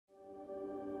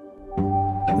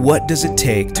What does it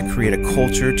take to create a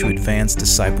culture to advance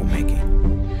disciple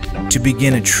making? To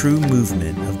begin a true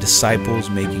movement of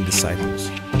disciples making disciples.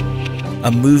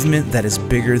 A movement that is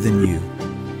bigger than you,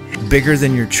 bigger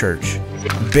than your church,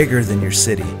 bigger than your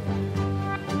city.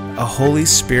 A Holy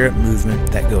Spirit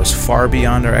movement that goes far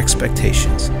beyond our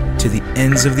expectations to the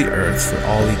ends of the earth for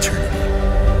all eternity.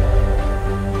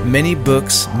 Many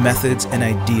books, methods, and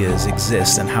ideas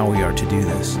exist on how we are to do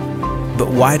this.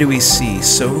 But why do we see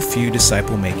so few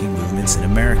disciple-making movements in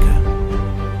America?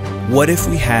 What if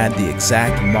we had the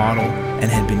exact model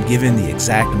and had been given the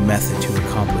exact method to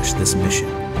accomplish this mission?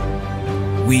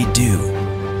 We do.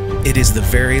 It is the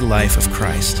very life of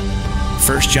Christ.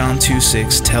 1 John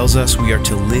 2:6 tells us we are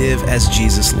to live as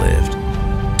Jesus lived,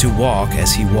 to walk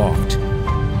as he walked.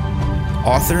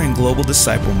 Author and global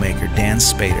disciple maker Dan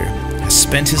Spader has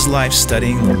spent his life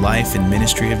studying the life and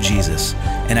ministry of Jesus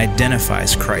and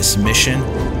identifies Christ's mission,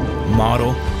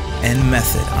 model, and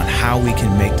method on how we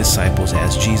can make disciples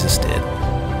as Jesus did.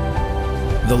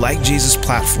 The Like Jesus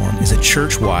platform is a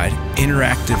church-wide,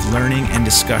 interactive learning and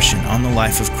discussion on the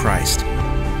life of Christ,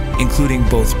 including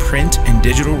both print and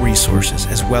digital resources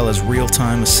as well as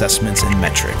real-time assessments and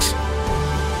metrics.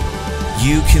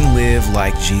 You can live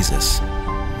like Jesus.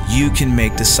 You can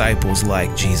make disciples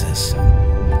like Jesus.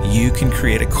 You can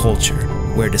create a culture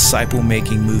where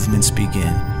disciple-making movements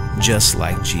begin, just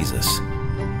like Jesus.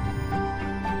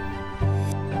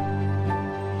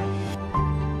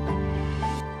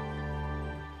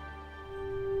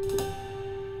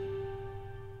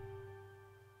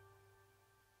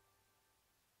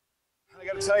 I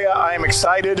got to tell you, I am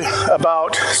excited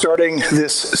about starting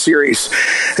this series.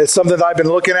 It's something that I've been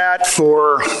looking at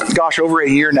for, over a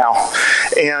year now.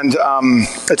 And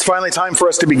it's finally time for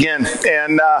us to begin.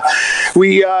 And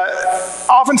we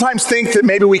oftentimes think that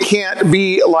maybe we can't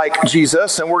be like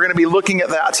Jesus, and we're going to be looking at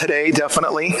that today,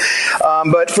 definitely.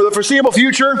 But for the foreseeable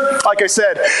future, like I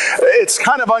said, it's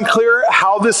kind of unclear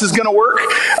how this is going to work.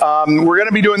 We're going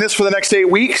to be doing this for the next 8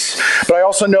 weeks, but I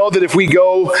also know that if we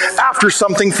go after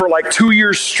something for like 2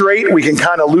 years straight, we can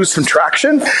kind of lose some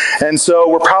traction. And so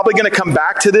we're probably going to come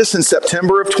back to this in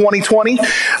September of 2020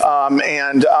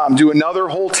 and do another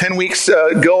whole 10 weeks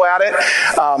go at it.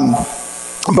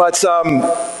 But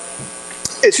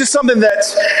it's just something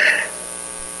that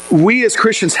we as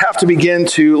Christians have to begin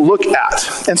to look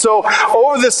at. And so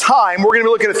over this time, we're going to be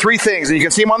looking at 3 things. And you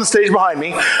can see them on the stage behind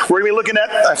me. We're going to be looking at,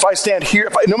 if I stand here,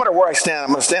 no matter where I stand, I'm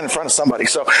going to stand in front of somebody.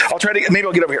 So I'll try to, maybe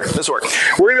I'll get over here. This will work.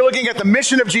 We're going to be looking at the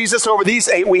mission of Jesus over these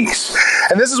 8 weeks.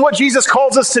 And this is what Jesus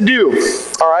calls us to do.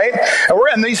 All right?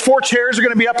 And these 4 chairs are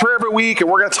going to be up here every week. And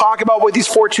we're going to talk about what these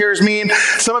 4 chairs mean.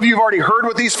 Some of you have already heard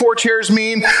what these 4 chairs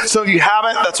mean. Some of you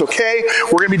haven't. That's okay.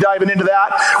 We're going to be diving into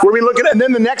that. We're going to be looking at, and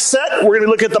then the next set, we're going to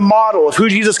be looking at the model of who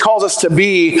Jesus calls us to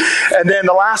be. And then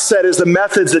the last set is the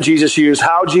methods that Jesus used,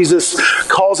 how Jesus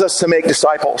calls us to make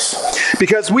disciples.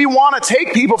 Because we want to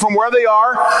take people from where they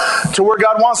are to where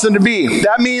God wants them to be.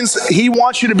 That means he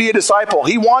wants you to be a disciple.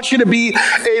 He wants you to be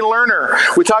a learner.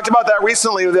 We talked about that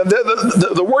recently.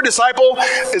 The word disciple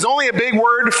is only a big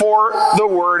word for the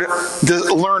word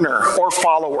learner or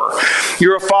follower.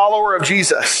 You're a follower of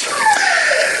Jesus.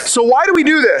 So why do we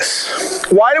do this?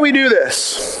 Why do we do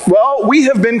this? Well, we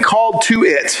have been called to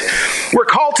it. We're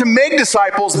called to make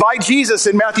disciples by Jesus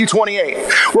in Matthew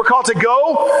 28. We're called to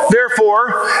go,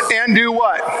 therefore, and do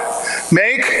what?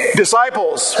 Make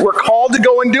disciples. We're called to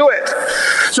go and do it.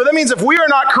 So that means if we are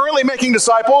not currently making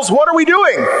disciples, what are we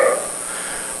doing?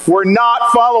 We're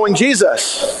not following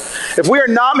Jesus. If we are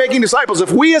not making disciples,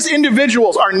 if we as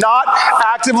individuals are not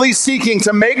actively seeking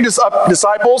to make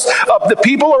disciples of the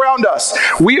people around us,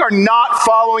 we are not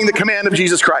following the command of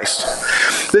Jesus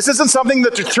Christ. This isn't something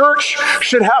that the church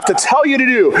should have to tell you to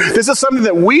do. This is something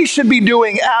that we should be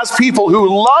doing as people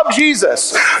who love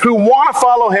Jesus, who want to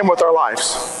follow him with our lives.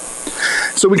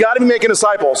 So we got to be making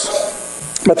disciples.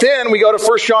 But then we go to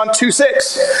 1 John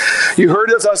 2:6. You heard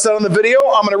it as I said on the video.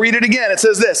 I'm going to read it again. It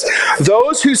says this: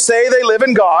 those who say they live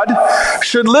in God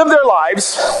should live their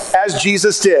lives as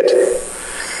Jesus did.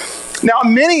 Now,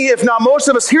 many, if not most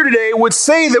of us here today, would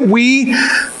say that we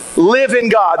live in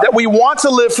God, that we want to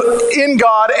live in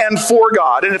God and for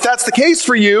God. And if that's the case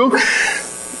for you,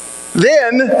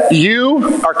 then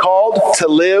you are called to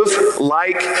live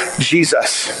like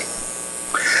Jesus.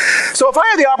 So if I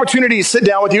had the opportunity to sit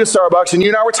down with you at Starbucks and you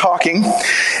and I were talking,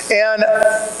 and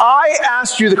I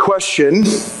asked you the question,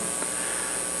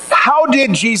 how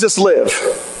did Jesus live?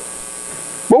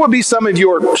 What would be some of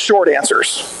your short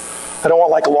answers? I don't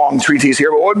want like a long treatise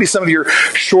here, but what would be some of your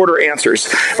shorter answers?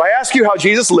 If I ask you how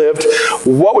Jesus lived,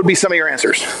 what would be some of your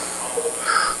answers?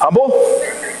 Humble?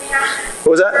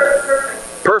 What was that?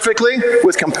 Perfectly?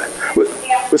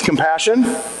 with compassion.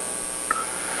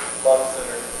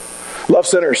 Love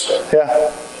sinners.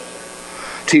 Yeah.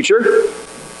 Teacher.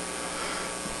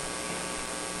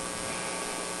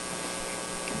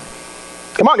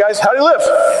 Come on, guys. How do you live?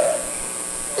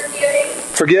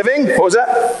 Forgiving. What was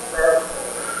that?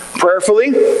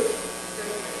 Prayerfully.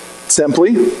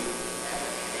 Simply.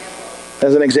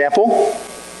 As an example.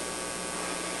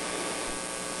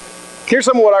 Here's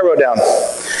some of what I wrote down.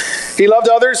 He loved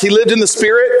others. He lived in the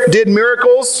Spirit, did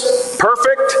miracles,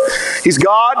 perfect. He's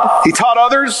God. He taught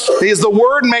others. He is the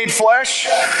Word made flesh.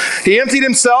 He emptied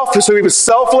himself, so he was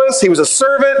selfless. He was a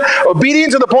servant,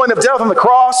 obedient to the point of death on the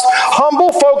cross,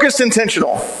 humble, focused,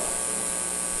 intentional.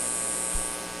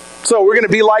 So we're going to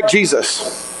be like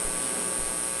Jesus.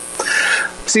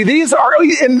 See, these are,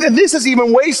 and this is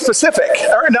even way specific,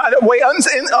 or not, way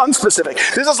unspecific.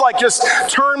 This is like just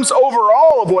terms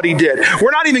overall of what he did.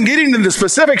 We're not even getting into the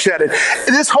specifics yet.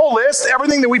 This whole list,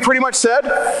 everything that we pretty much said,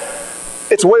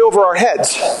 it's way over our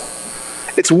heads.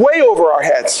 It's way over our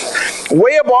heads,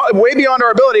 way beyond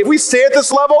our ability. If we stay at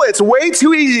this level, it's way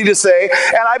too easy to say,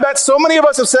 and I bet so many of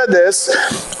us have said this,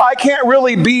 I can't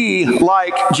really be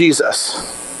like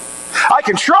Jesus. I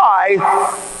can try,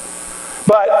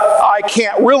 but I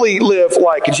can't really live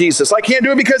like Jesus. I can't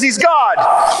do it because he's God.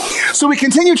 So we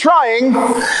continue trying,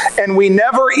 and we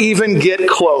never even get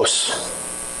close.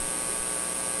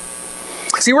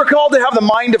 See, we're called to have the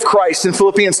mind of Christ in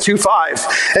Philippians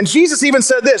 2:5. And Jesus even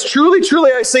said this, truly,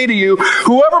 truly, I say to you,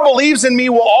 whoever believes in me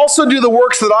will also do the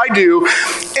works that I do,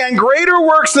 and greater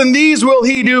works than these will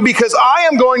he do, because I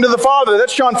am going to the Father.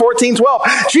 That's John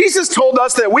 14:12. Jesus told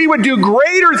us that we would do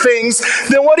greater things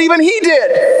than what even he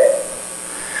did.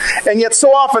 And yet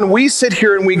so often we sit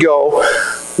here and we go,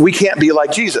 we can't be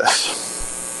like Jesus.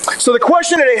 So the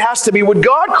question today has to be, would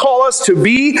God call us to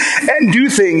be and do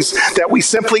things that we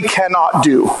simply cannot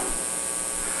do?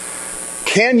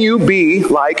 Can you be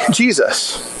like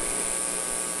Jesus?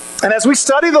 And as we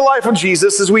study the life of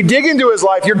Jesus, as we dig into his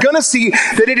life, you're going to see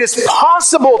that it is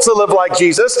possible to live like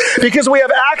Jesus because we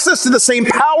have access to the same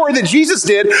power that Jesus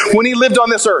did when he lived on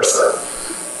this earth.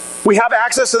 We have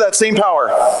access to that same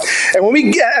power. And when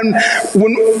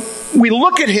we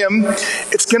look at him,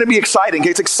 it's going to be exciting.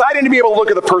 It's exciting to be able to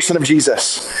look at the person of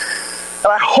Jesus.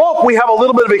 And I hope we have a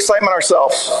little bit of excitement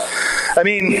ourselves. I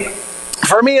mean,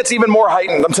 for me, it's even more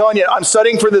heightened. I'm telling you, I'm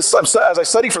studying for this. As I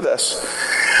study for this,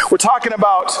 we're talking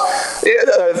about,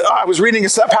 I was reading a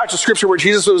passage of scripture where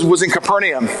Jesus was in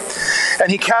Capernaum,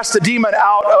 and he cast a demon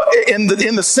out in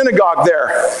the synagogue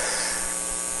there.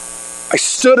 I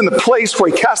stood in the place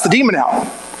where he cast the demon out.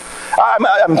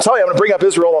 I'm telling you, I'm going to bring up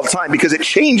Israel all the time because it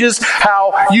changes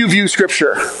how you view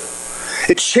Scripture.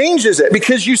 It changes it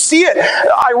because you see it.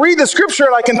 I read the Scripture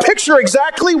and I can picture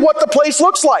exactly what the place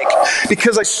looks like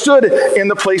because I stood in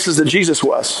the places that Jesus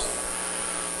was.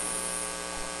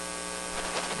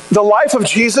 The life of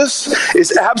Jesus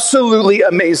is absolutely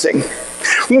amazing.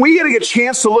 When we get a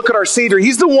chance to look at our Savior,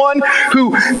 he's the one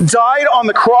who died on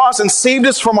the cross and saved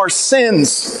us from our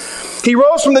sins. He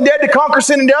rose from the dead to conquer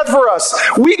sin and death for us.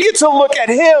 We get to look at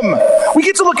him. We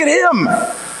get to look at him.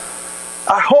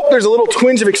 I hope there's a little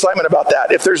twinge of excitement about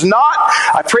that. If there's not,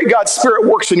 I pray God's Spirit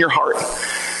works in your heart.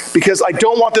 Because I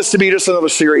don't want this to be just another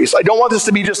series. I don't want this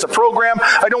to be just a program.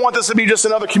 I don't want this to be just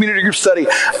another community group study.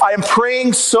 I am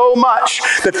praying so much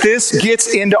that this gets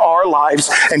into our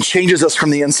lives and changes us from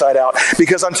the inside out.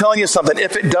 Because I'm telling you something,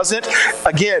 if it doesn't,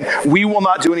 again, we will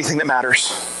not do anything that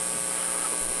matters.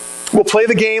 We'll play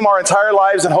the game our entire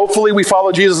lives, and hopefully we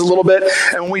follow Jesus a little bit.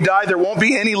 And when we die, there won't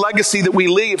be any legacy that we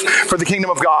leave for the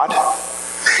kingdom of God.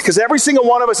 Because every single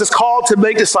one of us is called to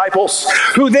make disciples,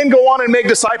 who then go on and make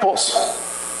disciples.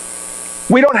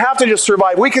 We don't have to just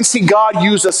survive. We can see God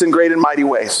use us in great and mighty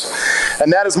ways.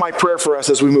 And that is my prayer for us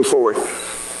as we move forward.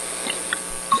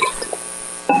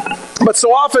 But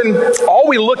so often, all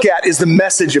we look at is the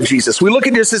message of Jesus. We look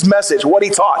at just his message, what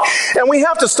he taught. And we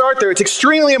have to start there. It's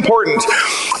extremely important.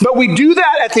 But we do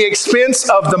that at the expense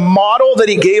of the model that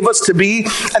he gave us to be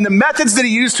and the methods that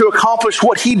he used to accomplish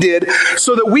what he did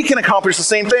so that we can accomplish the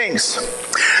same things.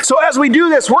 So as we do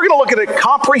this, we're going to look at a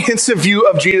comprehensive view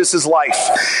of Jesus' life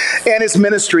and his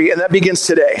ministry, and that begins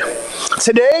today.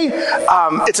 Today,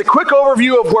 it's a quick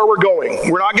overview of where we're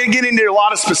going. We're not going to get into a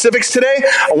lot of specifics today.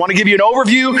 I want to give you an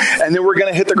overview, and then we're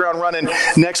going to hit the ground running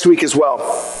next week as well.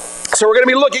 So we're going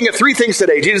to be looking at three things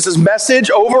today: Jesus'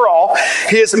 message overall,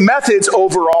 his methods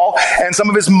overall, and some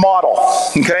of his model.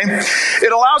 Okay?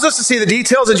 It allows us to see the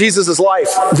details of Jesus' life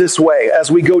this way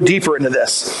as we go deeper into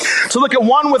this. To look at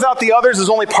one without the others is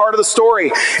only part of the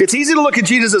story. It's easy to look at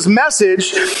Jesus'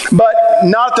 message, but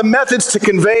not the methods to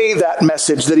convey that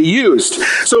message that he used.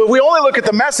 So if we only look at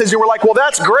the message and we're like, well,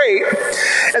 that's great,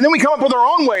 and then we come up with our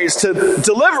own ways to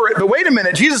deliver it, but wait a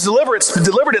minute, Jesus delivered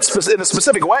it in a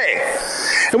specific way.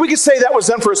 And we could say that was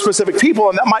done for a specific people,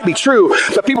 and that might be true,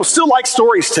 but people still like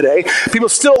stories today. People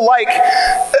still like,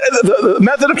 the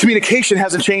method of communication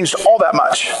hasn't changed all that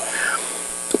much.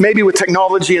 Maybe with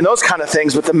technology and those kind of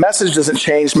things, but the message doesn't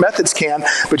change. Methods can,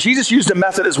 but Jesus used a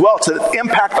method as well to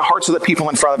impact the hearts of the people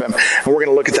in front of him, and we're going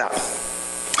to look at that.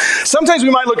 Sometimes we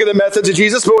might look at the methods of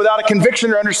Jesus, but without a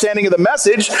conviction or understanding of the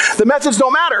methods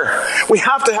don't matter. We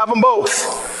have to have them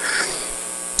both.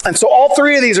 And so all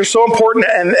three of these are so important,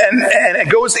 and it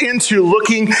goes into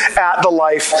looking at the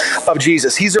life of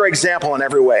Jesus. He's our example in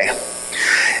every way.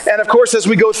 And of course, as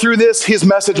we go through this, his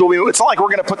message will be, it's not like we're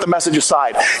going to put the message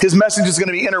aside. His message is going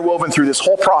to be interwoven through this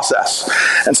whole process.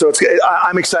 And so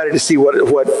I'm excited to see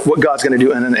what God's going to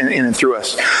do in and through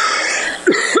us.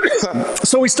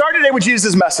 So we start today with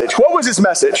Jesus' message. What was his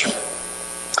message?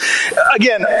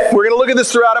 Again, we're going to look at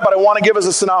this throughout it, but I want to give us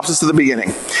a synopsis at the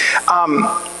beginning.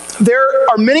 There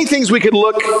are many things we could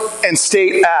look and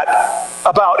state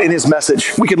about in his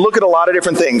message. We could look at a lot of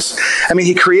different things. I mean,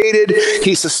 he created,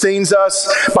 he sustains us.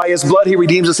 By his blood, he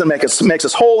redeems us and makes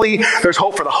us holy. There's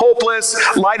hope for the hopeless,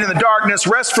 light in the darkness,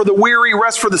 rest for the weary,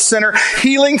 rest for the sinner,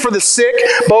 healing for the sick,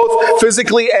 both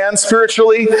physically and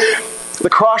spiritually. The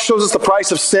cross shows us the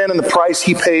price of sin and the price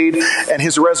he paid, and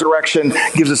his resurrection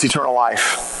gives us eternal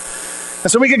life. And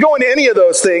so we could go into any of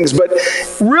those things, but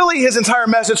really his entire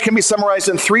message can be summarized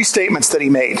in three statements that he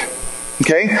made.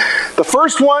 Okay? The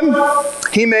first one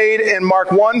he made in Mark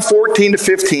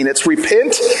 1:14-15. It's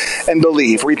repent and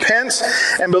believe. Repent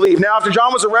and believe. Now, after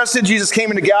John was arrested, Jesus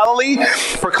came into Galilee,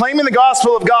 proclaiming the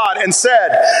gospel of God, and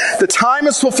said, "The time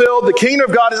is fulfilled, the kingdom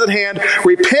of God is at hand.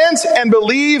 Repent and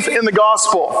believe in the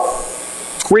gospel."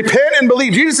 Repent and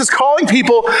believe. Jesus is calling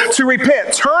people to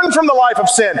repent. Turn from the life of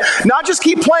sin. Not just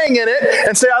keep playing in it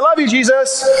and say, I love you,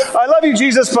 Jesus. I love you,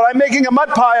 Jesus, but I'm making a mud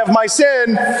pie of my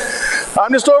sin.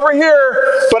 I'm just over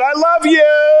here, but I love you.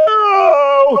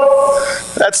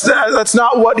 That's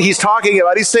not what he's talking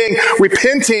about. He's saying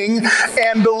repenting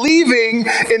and believing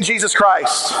in Jesus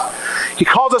Christ. He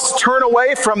calls us to turn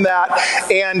away from that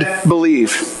and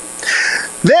believe.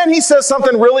 Then he says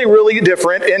something really, really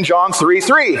different in John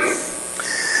 3:3.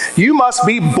 You must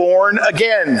be born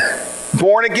again.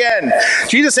 Born again.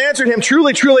 Jesus answered him,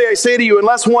 truly, truly, I say to you,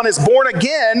 unless one is born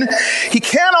again, he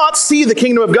cannot see the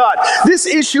kingdom of God. This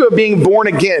issue of being born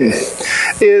again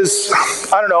is,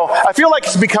 I don't know, I feel like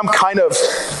it's become kind of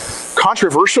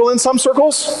controversial in some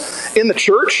circles in the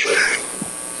church.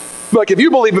 Like if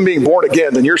you believe in being born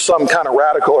again, then you're some kind of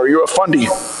radical, or you're a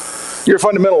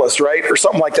fundamentalist, right? Or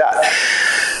something like that.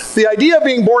 The idea of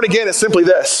being born again is simply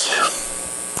this.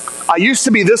 I used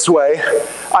to be this way.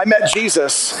 I met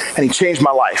Jesus, and he changed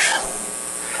my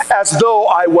life. As though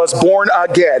I was born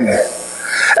again.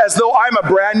 As though I'm a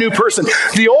brand new person.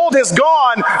 The old has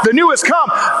gone, the new has come.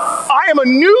 I am a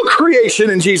new creation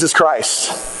in Jesus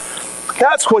Christ.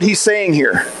 That's what he's saying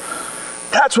here.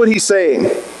 That's what he's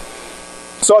saying.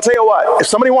 So I'll tell you what, if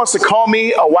somebody wants to call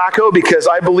me a wacko because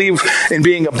I believe in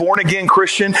being a born-again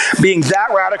Christian, being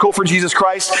that radical for Jesus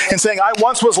Christ, and saying I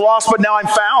once was lost but now I'm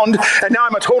found, and now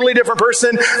I'm a totally different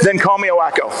person, then call me a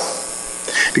wacko.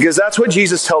 Because that's what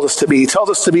Jesus tells us to be. He tells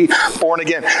us to be born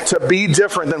again, to be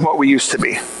different than what we used to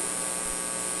be.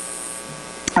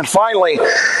 And finally,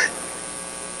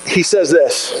 he says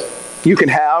this, you can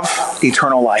have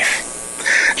eternal life.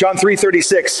 John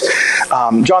 3:36,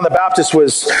 John the Baptist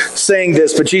was saying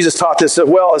this, but Jesus taught this as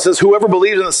well. It says, whoever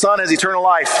believes in the Son has eternal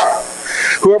life.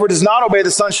 Whoever does not obey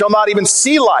the Son shall not even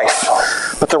see life,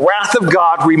 but the wrath of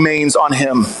God remains on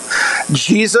him.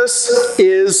 Jesus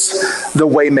is the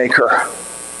way maker.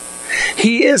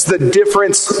 He is the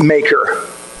difference maker.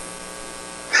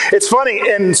 It's funny,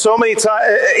 in so many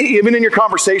times, even in your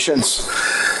conversations,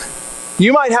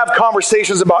 you might have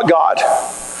conversations about God.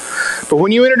 But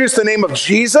when you introduce the name of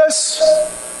Jesus,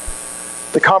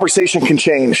 the conversation can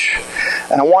change.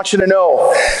 And I want you to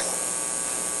know,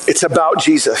 it's about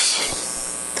Jesus.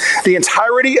 The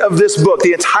entirety of this book,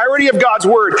 the entirety of God's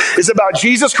Word is about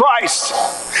Jesus Christ.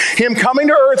 Him coming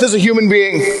to earth as a human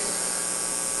being.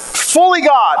 Fully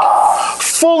God,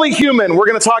 fully human. We're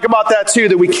going to talk about that too,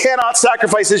 that we cannot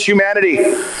sacrifice his humanity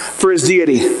for his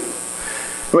deity.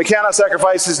 We cannot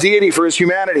sacrifice his deity for his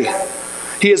humanity.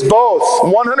 He is both.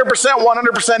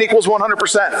 100% equals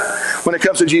 100% when it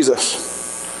comes to Jesus.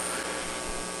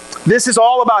 This is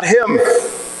all about him.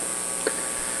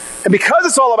 And because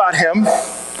it's all about him,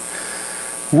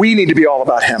 we need to be all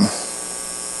about him.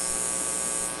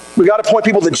 We got to point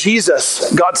people to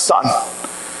Jesus, God's Son,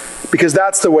 because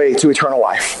that's the way to eternal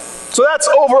life. So that's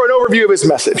an overview of his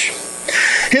message.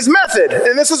 His method,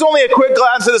 and this is only a quick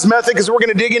glance at his method because we're going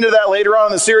to dig into that later on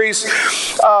in the series.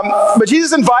 But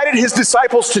Jesus invited his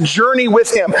disciples to journey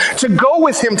with him, to go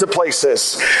with him to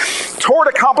places toward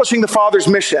accomplishing the Father's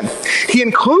mission. He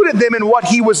included them in what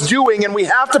he was doing, and we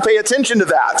have to pay attention to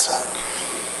that.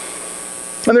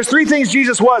 And there's three things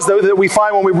Jesus was that we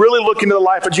find when we really look into the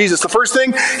life of Jesus. The first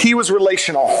thing, he was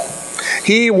relational.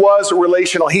 He was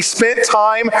relational. He spent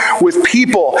time with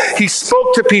people. He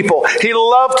spoke to people. He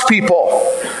loved people.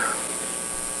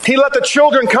 He let the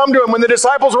children come to him when the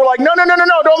disciples were like, no,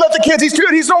 don't let the kids. He's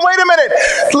wait a minute.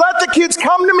 Let the kids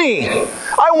come to me.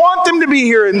 I want them to be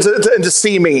here and to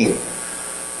see me.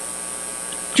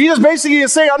 Jesus basically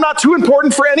is saying, I'm not too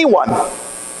important for anyone.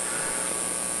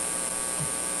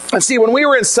 And see, when we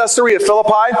were in Caesarea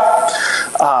Philippi,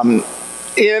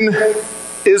 in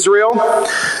Israel,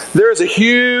 there is a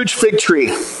huge fig tree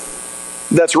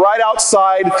that's right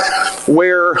outside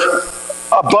where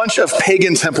a bunch of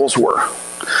pagan temples were.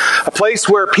 A place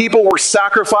where people were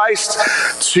sacrificed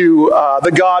to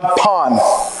the god Pan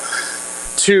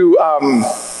to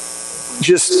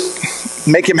just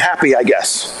make him happy, I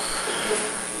guess.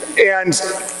 And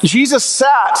Jesus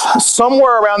sat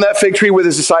somewhere around that fig tree with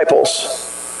his disciples.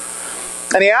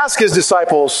 And he asked his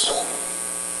disciples,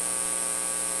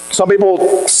 some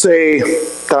people say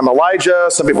that I'm Elijah,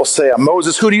 some people say I'm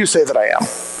Moses. Who do you say that I am?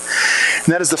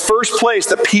 And that is the first place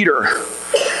that Peter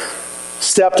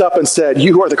stepped up and said,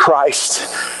 you are the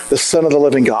Christ, the Son of the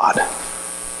living God.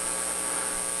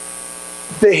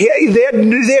 They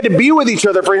had to be with each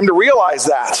other for him to realize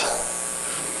that.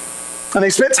 And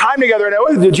they spent time together.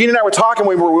 And Gene and I were talking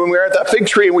when we were at that fig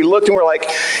tree, and we looked and we were like,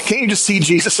 can't you just see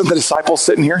Jesus and the disciples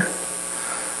sitting here?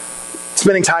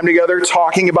 Spending time together,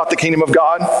 talking about the kingdom of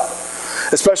God,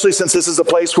 especially since this is a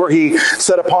place where he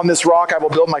said, upon this rock I will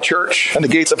build my church, and the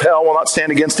gates of hell will not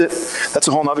stand against it. That's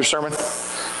a whole other sermon.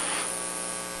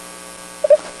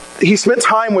 He spent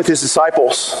time with his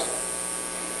disciples.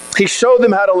 He showed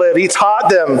them how to live. He taught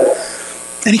them,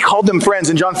 and he called them friends.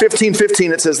 In John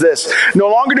 15:15 it says this, no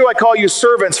longer do I call you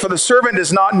servants, for the servant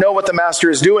does not know what the master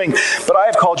is doing, but I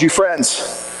have called you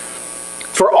friends.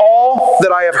 For all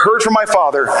that I have heard from my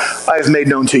Father, I have made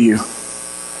known to you.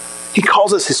 He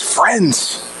calls us his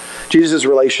friends. Jesus is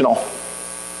relational.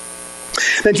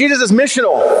 Then Jesus is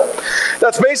missional.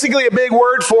 That's basically a big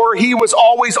word for he was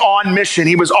always on mission.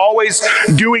 He was always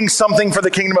doing something for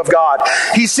the kingdom of God.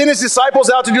 He sent his disciples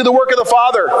out to do the work of the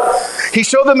Father. He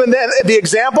showed them the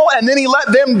example, and then he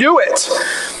let them do it.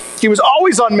 He was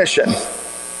always on mission.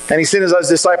 And he sent his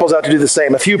disciples out to do the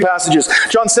same. A few passages.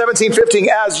 John 17:15,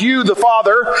 as you, the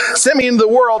Father, sent me into the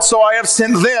world, so I have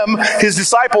sent them, his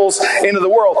disciples, into the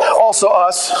world. Also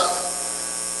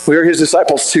us. We are his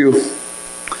disciples too.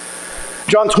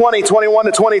 John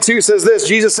 20:21-22 says this,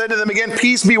 Jesus said to them again,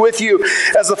 peace be with you.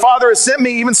 As the Father has sent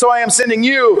me, even so I am sending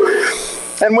you.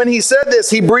 And when he said this,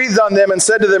 he breathed on them and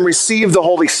said to them, receive the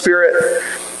Holy Spirit.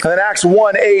 And then Acts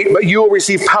 1:8, but you will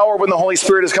receive power when the Holy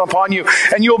Spirit has come upon you.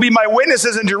 And you will be my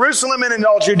witnesses in Jerusalem and in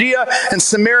all Judea and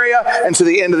Samaria and to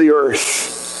the end of the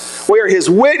earth. We are his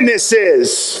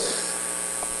witnesses.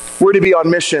 We're to be on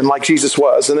mission like Jesus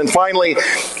was. And then finally,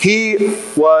 he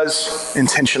was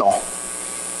intentional.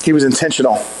 He was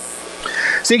intentional.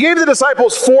 So he gave the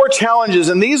disciples 4 challenges,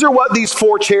 and these are what these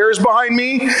 4 chairs behind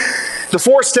me, the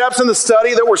 4 steps in the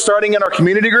study that we're starting in our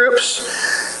community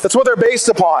groups, that's what they're based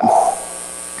upon.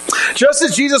 Just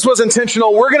as Jesus was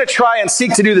intentional, we're going to try and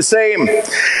seek to do the same.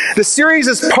 The series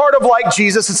is part of Like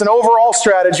Jesus. It's an overall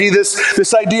strategy.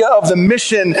 This idea of the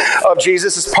mission of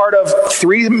Jesus is part of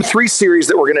three series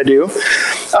that we're going to do.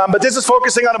 But this is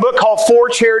focusing on a book called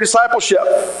 4-Chair Discipleship.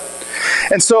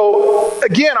 And so,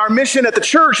 again, our mission at the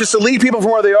church is to lead people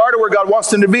from where they are to where God wants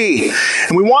them to be.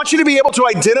 And we want you to be able to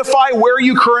identify where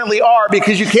you currently are,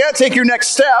 because you can't take your next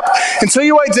step until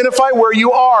you identify where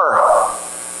you are.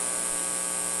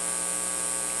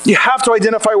 You have to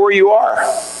identify where you are.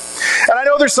 And I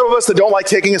know there's some of us that don't like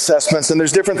taking assessments, and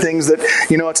there's different things that,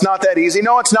 it's not that easy.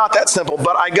 No, it's not that simple.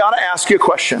 But I got to ask you a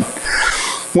question.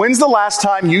 When's the last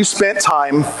time you spent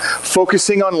time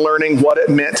focusing on learning what it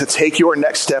meant to take your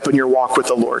next step in your walk with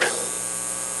the Lord?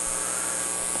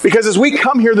 Because as we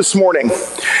come here this morning,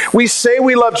 we say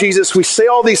we love Jesus, we say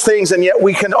all these things, and yet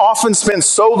we can often spend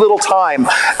so little time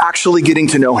actually getting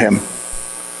to know him.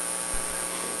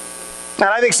 And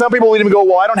I think some people would even go,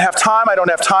 well, I don't have time, I don't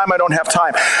have time, I don't have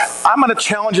time. I'm going to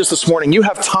challenge us this morning. You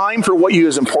have time for what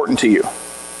is important to you.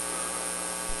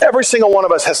 Every single one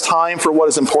of us has time for what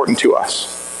is important to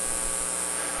us.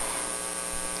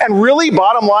 And really,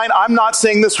 bottom line, I'm not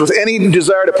saying this with any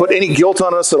desire to put any guilt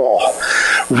on us at all.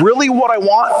 Really what I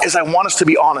want is I want us to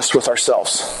be honest with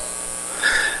ourselves.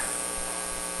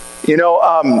 You know,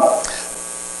 I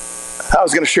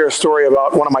was going to share a story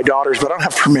about one of my daughters, but I don't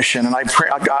have permission. And I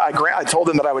told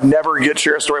them that I would never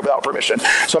share a story without permission.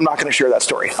 So I'm not going to share that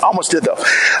story. I almost did, though.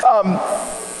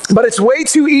 But it's way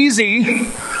too easy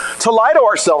to lie to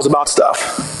ourselves about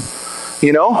stuff.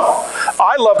 You know,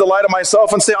 I love to lie to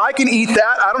myself and say, I can eat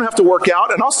that. I don't have to work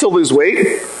out and I'll still lose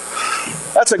weight.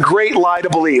 That's a great lie to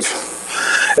believe.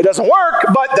 It doesn't work,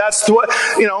 but that's what,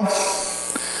 you know.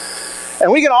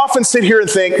 And we can often sit here and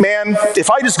think, man, if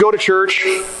I just go to church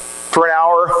for an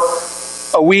hour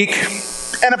a week,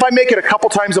 and if I make it a couple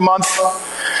times a month,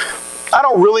 I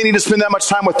don't really need to spend that much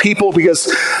time with people because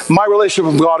my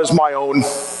relationship with God is my own.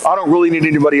 I don't really need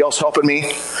anybody else helping me.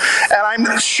 And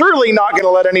I'm surely not going to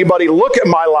let anybody look at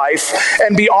my life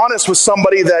and be honest with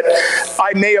somebody that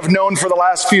I may have known for the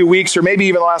last few weeks or maybe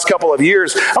even the last couple of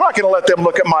years. I'm not going to let them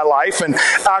look at my life and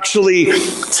actually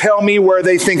tell me where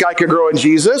they think I could grow in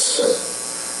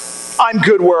Jesus. I'm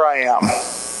good where I am.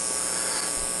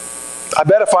 I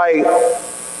bet if I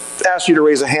asked you to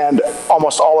raise a hand,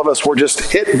 almost all of us were just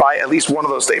hit by at least one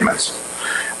of those statements.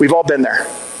 We've all been there.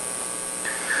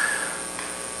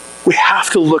 We have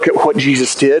to look at what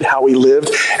Jesus did, how he lived,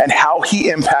 and how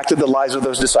he impacted the lives of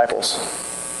those disciples.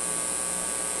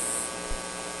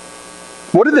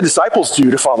 What did the disciples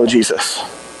do to follow Jesus?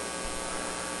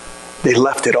 They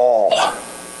left it all.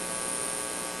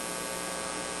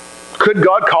 Could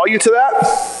God call you to that?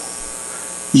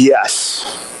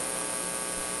 Yes.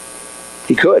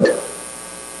 He could.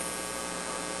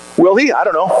 Will he? I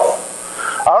don't know.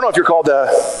 I don't know if you're called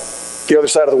to the other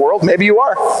side of the world. Maybe you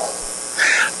are.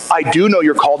 I do know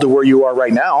you're called to where you are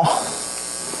right now.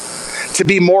 To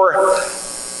be more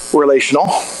relational,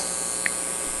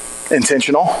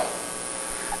 intentional,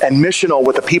 and missional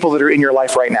with the people that are in your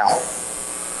life right now.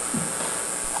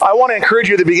 I want to encourage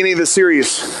you at the beginning of this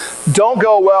series, don't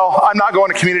go, well, I'm not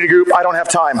going to community group. I don't have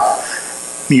time.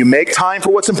 You make time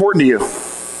for what's important to you.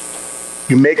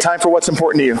 You make time for what's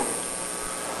important to you.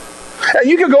 And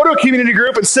you can go to a community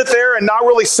group and sit there and not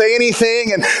really say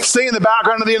anything and stay in the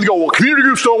background of the end and go, well, community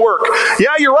groups don't work.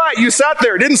 Yeah, you're right. You sat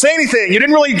there, didn't say anything. You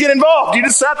didn't really get involved. You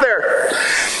just sat there.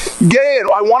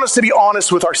 I want us to be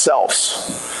honest with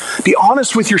ourselves. Be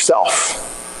honest with yourself,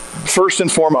 first and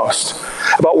foremost,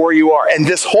 about where you are. And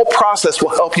this whole process will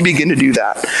help you begin to do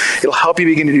that. It'll help you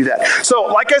begin to do that. So,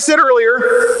 like I said earlier,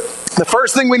 the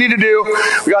first thing we need to do,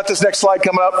 we got this next slide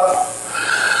coming up.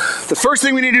 The first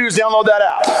thing we need to do is download that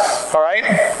app, all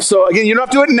right? So again, you don't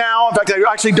have to do it now. In fact, I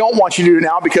actually don't want you to do it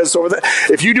now because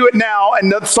if you do it now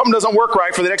and something doesn't work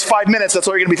right for the next 5 minutes, that's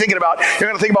all you're going to be thinking about. You're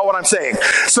going to think about what I'm saying.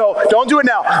 So don't do it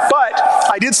now. But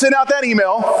I did send out that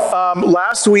email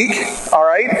last week, all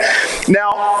right?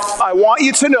 Now, I want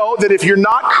you to know that if you're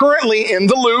not currently in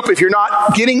the loop, if you're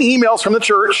not getting emails from the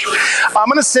church, I'm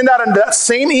going to send out that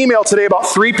same email today about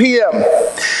 3 p.m.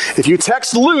 If you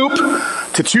text LOOP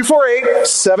to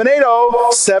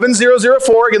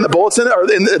 248-780-7004, again, the bulletin, or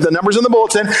the numbers in the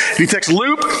bulletin. If you text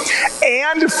LOOP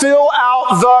and fill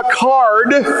out the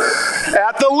card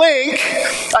at the link,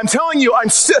 I'm telling you, I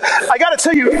got to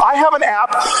tell you, I have an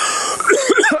app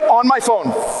on my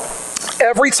phone.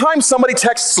 Every time somebody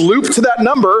texts LOOP to that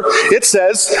number, it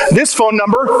says, this phone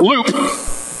number, LOOP.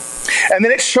 And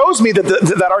then it shows me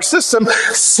that our system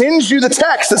sends you the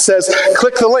text that says,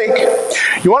 click the link.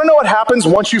 You want to know what happens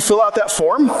once you fill out that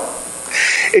form?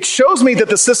 It shows me that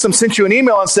the system sent you an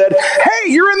email and said,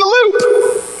 hey, you're in the loop.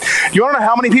 You want to know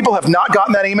how many people have not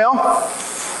gotten that email?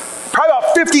 Probably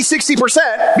about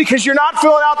 50-60% because you're not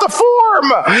filling out the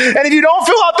form. And if you don't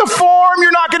fill out the form,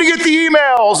 you're not going to get the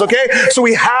emails, okay? So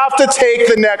we have to take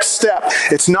the next step.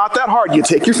 It's not that hard. You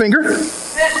take your finger,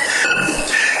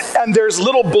 and there's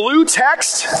little blue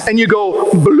text, and you go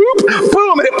bloop,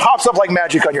 boom, and it pops up like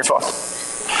magic on your phone.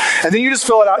 And then you just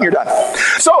fill it out and you're done.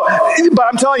 So, but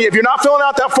I'm telling you, if you're not filling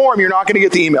out that form, you're not going to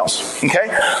get the emails, okay?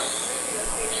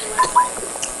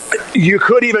 You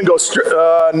could even go,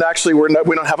 actually, we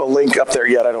don't have a link up there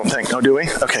yet, I don't think. Oh, do we?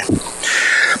 Okay.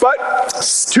 But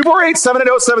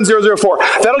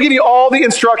 248-780-7004. That'll give you all the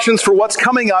instructions for what's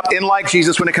coming up in Like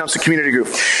Jesus when it comes to community group.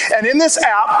 And in this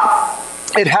app,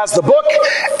 It has the book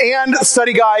and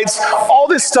study guides, all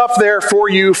this stuff there for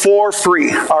you for free,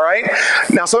 all right?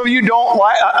 Now, some of you don't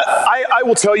like, I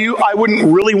will tell you, I wouldn't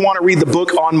really want to read the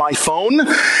book on my phone.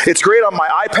 It's great on my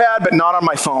iPad, but not on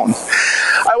my phone.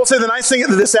 I will say the nice thing is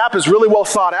that this app is really well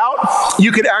thought out.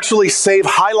 You could actually save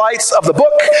highlights of the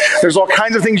book. There's all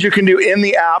kinds of things you can do in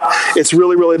the app. It's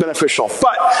really, really beneficial.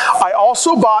 But I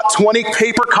also bought 20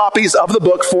 paper copies of the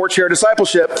book for Chair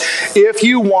Discipleship if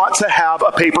you want to have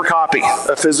a paper copy.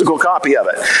 A physical copy of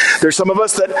it. There's some of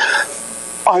us that,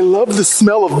 I love the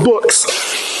smell of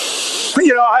books.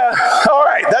 You know, all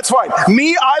right, that's fine.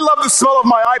 Me, I love the smell of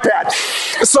my iPad.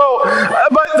 So,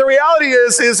 but the reality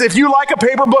is if you like a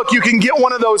paper book, you can get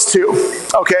one of those too,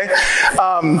 okay?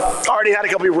 I already had a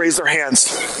couple people raise their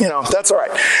hands. You know, that's all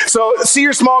right. So, see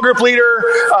your small group leader.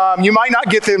 You might not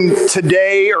get them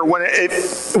today or when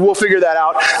we'll figure that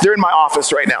out. They're in my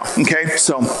office right now, okay?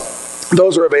 So,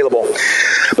 those are available.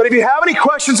 But if you have any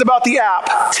questions about the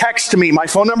app, text me. My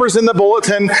phone number is in the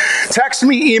bulletin. Text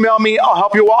me, email me. I'll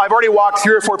help you. I've already walked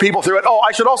 3 or 4 people through it. Oh,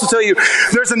 I should also tell you,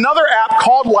 there's another app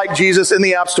called Like Jesus in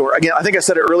the App Store. Again, I think I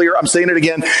said it earlier. I'm saying it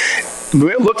again.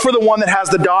 Look for the one that has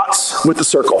the dots with the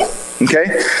circle.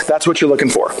 Okay? That's what you're looking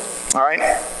for. All right?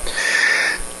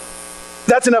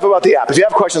 That's enough about the app. If you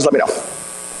have questions, let me know.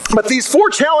 But these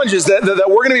 4 challenges that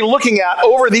we're going to be looking at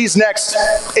over these next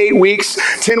 8 weeks,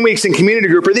 10 weeks in community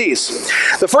group are these.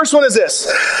 The first one is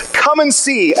this: come and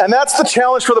see. And that's the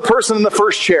challenge for the person in the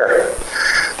first chair.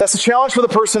 That's the challenge for the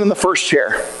person in the first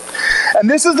chair. And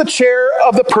this is the chair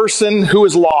of the person who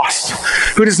is lost,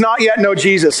 who does not yet know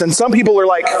Jesus. And some people are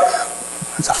like,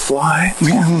 it's a fly?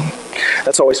 Man.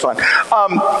 That's always fun.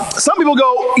 Some people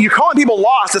go, you're calling people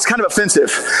lost, it's kind of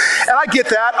offensive. And I get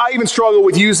that. I even struggle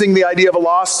with using the idea of a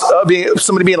lost,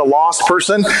 somebody being a lost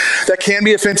person. That can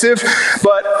be offensive.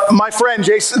 But my friend,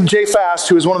 Jay Fast,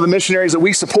 who is one of the missionaries that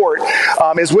we support,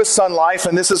 is with Sun Life,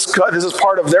 and this is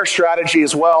part of their strategy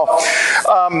as well.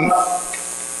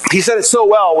 He said it so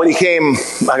well when he came,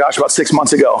 my gosh, about 6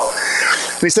 months ago.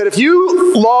 And he said, if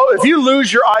you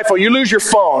lose your iPhone, you lose your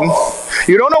phone,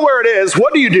 you don't know where it is,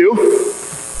 what do?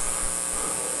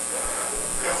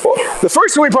 Well, the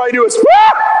first thing we probably do is,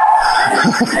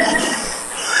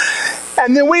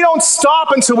 and then we don't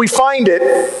stop until we find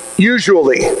it,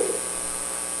 usually,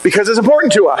 because it's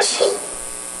important to us.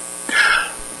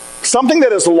 Something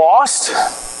that is lost,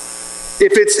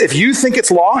 if you think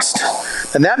it's lost,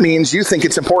 then that means you think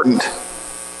it's important.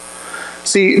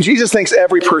 See, Jesus thinks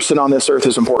every person on this earth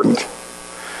is important.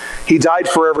 He died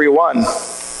for everyone.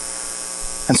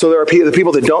 And so there are the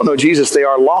people that don't know Jesus, they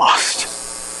are lost.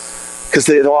 Because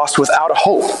they're lost without a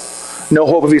hope. No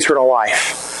hope of eternal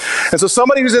life. And so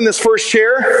somebody who's in this first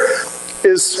chair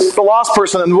is the lost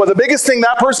person. And what the biggest thing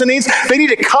that person needs, they need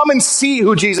to come and see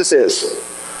who Jesus is.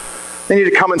 They need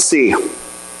to come and see.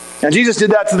 And Jesus did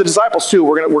that to the disciples too.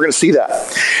 We're going to see that.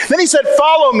 Then he said,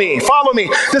 follow me, follow me.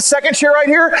 This second chair right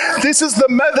here, this is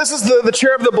the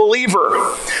chair of the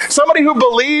believer. Somebody who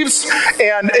believes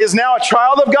and is now a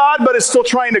child of God, but is still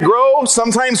trying to grow.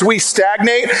 Sometimes we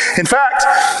stagnate. In fact,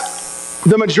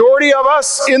 the majority of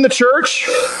us in the church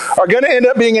are going to end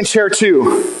up being in chair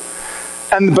 2.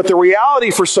 But the reality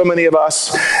for so many of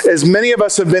us is many of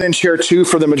us have been in chair 2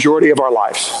 for the majority of our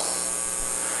lives.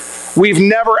 We've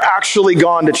never actually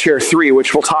gone to chair 3,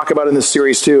 which we'll talk about in this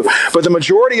series too. But the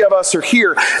majority of us are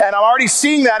here. And I'm already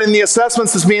seeing that in the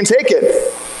assessments that's being taken.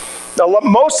 Now,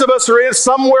 most of us are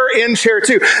somewhere in chair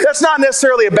 2. That's not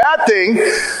necessarily a bad thing.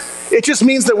 It just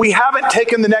means that we haven't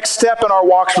taken the next step in our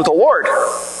walks with the Lord.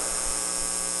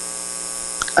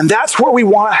 And that's where we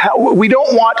want. We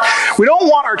don't want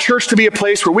our church to be a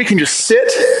place where we can just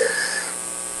sit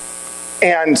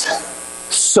and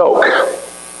soak.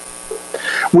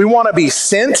 We want to be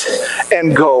sent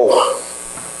and go.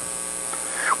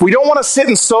 We don't want to sit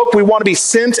and soak. We want to be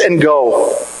sent and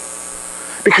go.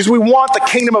 Because we want the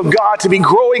kingdom of God to be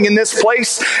growing in this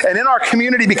place and in our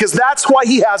community, because that's why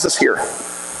he has us here.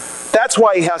 That's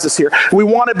why he has us here. We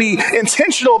want to be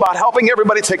intentional about helping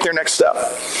everybody take their next step.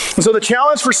 And so the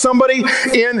challenge for somebody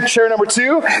in chair number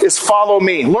 2 is follow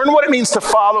me. Learn what it means to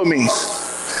follow me.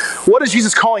 What is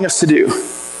Jesus calling us to do?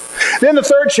 Then the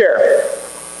third chair.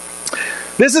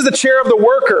 This is the chair of the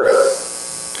worker,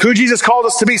 who Jesus called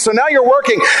us to be. So now you're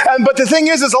working. But the thing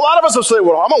is a lot of us will say,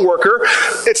 well, I'm a worker.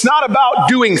 It's not about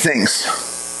doing things.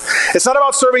 It's not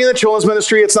about serving in the children's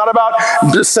ministry. It's not about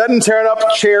setting and tearing up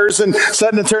chairs and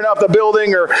setting and tearing up the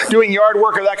building or doing yard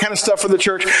work or that kind of stuff for the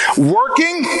church.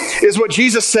 Working is what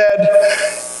Jesus said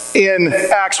in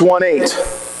Acts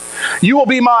 1:8. You will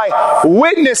be my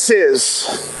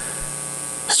witnesses,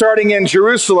 starting in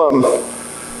Jerusalem,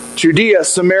 Judea,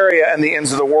 Samaria, and the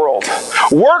ends of the world.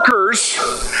 Workers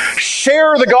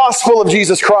share the gospel of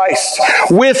Jesus Christ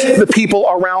with the people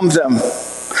around them.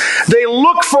 They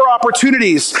look for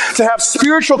opportunities to have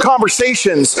spiritual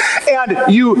conversations,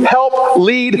 and you help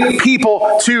lead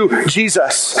people to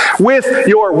Jesus with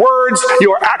your words,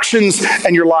 your actions,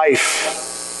 and your life.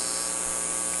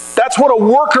 That's what a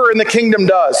worker in the kingdom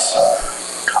does.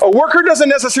 A worker doesn't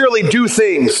necessarily do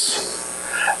things.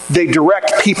 They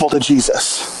direct people to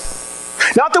Jesus.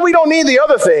 Not that we don't need the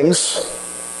other things,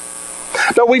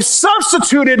 but we've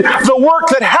substituted the work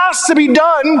that has to be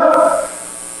done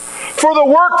for the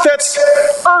work that's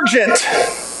urgent.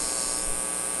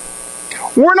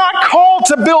 We're not called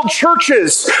to build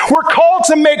churches. We're called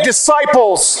to make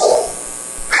disciples.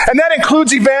 And that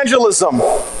includes evangelism.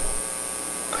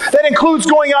 That includes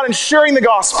going out and sharing the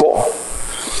gospel.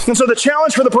 And so the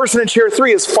challenge for the person in chair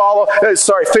 3 is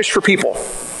fish for people.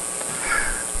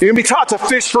 You're going to be taught to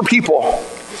fish for people.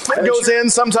 He goes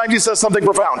in, sometimes he says something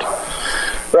profound.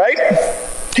 Right?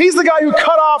 He's the guy who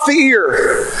cut off the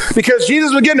ear because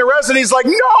Jesus was getting arrested. He's like,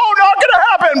 no, not going to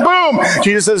happen. Boom.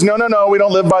 Jesus says, no, we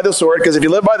don't live by the sword, because if you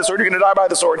live by the sword, you're going to die by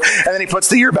the sword. And then he puts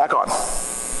the ear back on.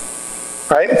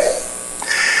 Right?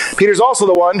 Peter's also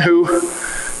the one who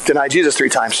denied Jesus 3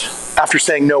 times after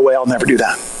saying, no way, I'll never do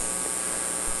that.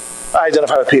 I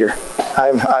identify with Peter.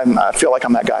 I feel like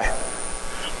I'm that guy.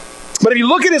 But if you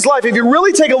look at his life, if you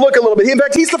really take a look a little bit, in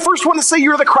fact, he's the first one to say,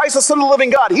 you're the Christ, the Son of the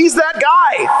living God. He's that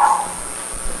guy.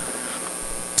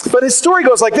 But his story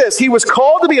goes like this. He was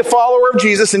called to be a follower of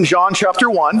Jesus in John chapter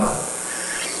 1.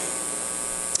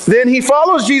 Then he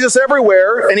follows Jesus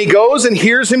everywhere, and he goes and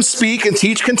hears him speak and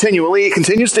teach continually. He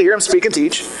continues to hear him speak and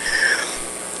teach.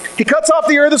 He cuts off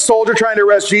the ear of the soldier trying to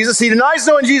arrest Jesus. He denies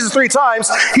knowing Jesus 3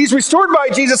 times. He's restored by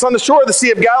Jesus on the shore of the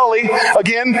Sea of Galilee.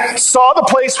 Again, saw the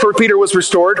place where Peter was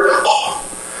restored. Oh,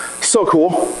 so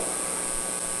cool.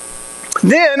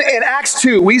 Then in Acts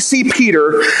 2, we see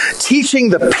Peter teaching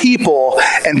the people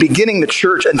and beginning the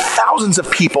church, and thousands of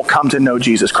people come to know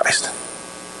Jesus Christ.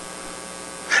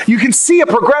 You can see a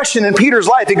progression in Peter's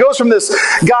life. It goes from this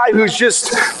guy who's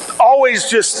just always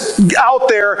just out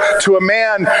there to a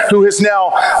man who has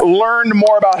now learned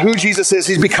more about who Jesus is.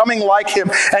 He's becoming like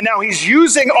him. And now he's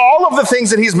using all of the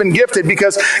things that he's been gifted,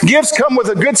 because gifts come with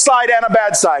a good side and a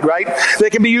bad side, right? They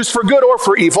can be used for good or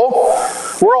for evil.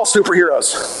 We're all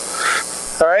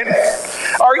superheroes. All right?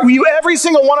 Every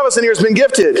single one of us in here has been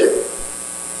gifted.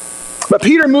 But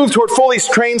Peter moved toward fully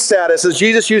trained status as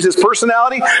Jesus used his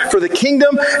personality for the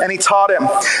kingdom, and he taught him.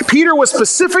 Peter was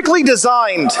specifically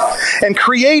designed and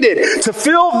created to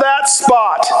fill that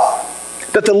spot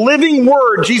that the living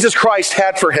word, Jesus Christ,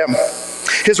 had for him.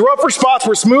 His rougher spots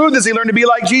were smooth as he learned to be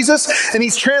like Jesus, and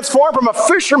he's transformed from a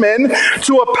fisherman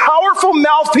to a powerful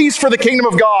mouthpiece for the kingdom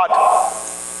of God.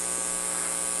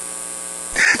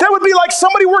 That would be like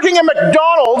somebody working at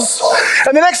McDonald's,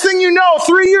 and the next thing you know,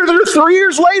 3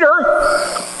 years later,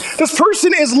 this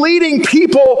person is leading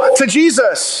people to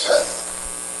Jesus.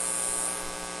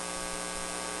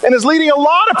 And is leading a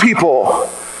lot of people,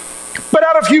 but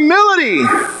out of humility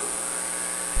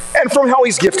and from how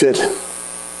he's gifted.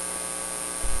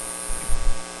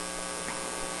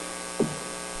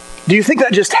 Do you think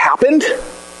that just happened?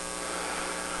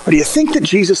 Or do you think that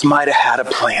Jesus might have had a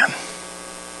plan?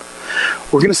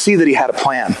 We're going to see that he had a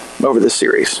plan over this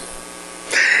series.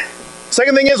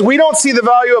 Second thing is, we don't see the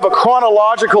value of a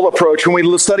chronological approach when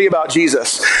we study about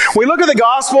Jesus. When we look at the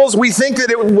Gospels, we think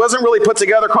that it wasn't really put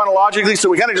together chronologically, so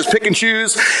we kind of just pick and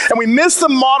choose, and we miss the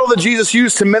model that Jesus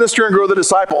used to minister and grow the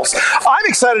disciples. I'm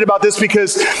excited about this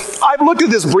because I've looked at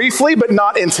this briefly, but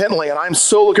not intently, and I'm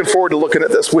so looking forward to looking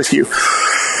at this with you.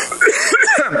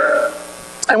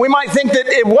 And we might think that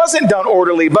it wasn't done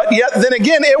orderly, but yet then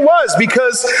again it was,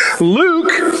 because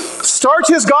Luke starts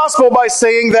his gospel by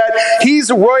saying that he's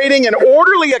writing an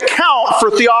orderly account for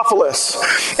Theophilus.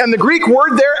 And the Greek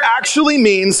word there actually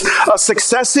means a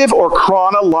successive or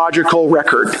chronological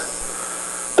record.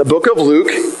 The book of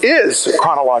Luke is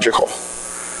chronological.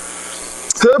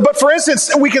 But for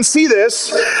instance, we can see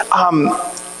this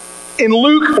in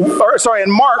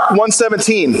Mark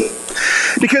 1:17,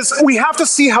 because we have to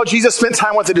see how Jesus spent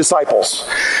time with the disciples,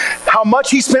 how much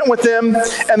he spent with them,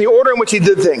 and the order in which he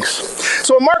did things.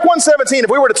 So in Mark 1:17, if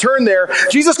we were to turn there,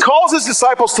 Jesus calls his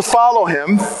disciples to follow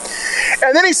him,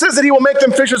 and then he says that he will make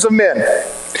them fishers of men.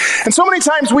 And so many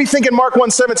times we think in Mark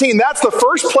 1:17, that's the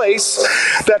first place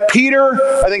that Peter,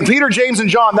 James, and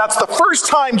John, that's the first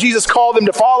time Jesus called them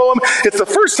to follow him. It's the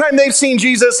first time they've seen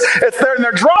Jesus. And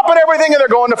they're dropping everything and they're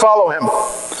going to follow him.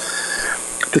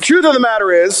 The truth of the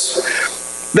matter is,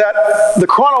 that the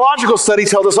chronological study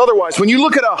tells us otherwise. When you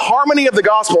look at a harmony of the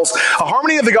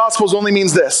Gospels only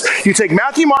means this. You take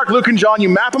Matthew, Mark, Luke, and John, you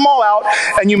map them all out,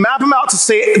 and you map them out to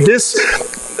say this,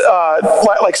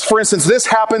 like for instance, this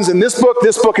happens in this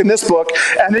book, and this book,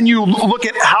 and then you look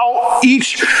at how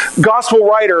each Gospel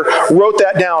writer wrote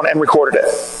that down and recorded it.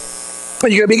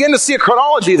 And you can begin to see a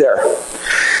chronology there.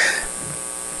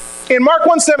 In Mark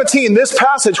 1:17, this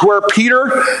passage where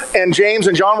Peter and James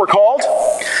and John were called,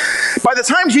 by the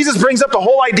time Jesus brings up the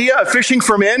whole idea of fishing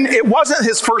for men, it wasn't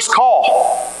his first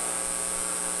call.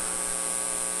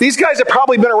 These guys have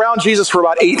probably been around Jesus for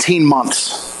about 18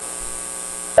 months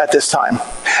at this time.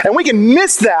 And we can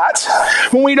miss that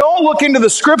when we don't look into the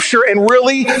scripture and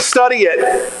really study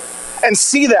it and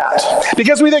see that.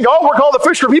 Because we think, oh, we're called to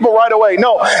fish for people right away.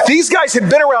 No, these guys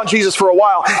had been around Jesus for a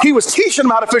while. He was teaching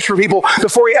them how to fish for people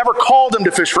before he ever called them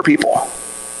to fish for people.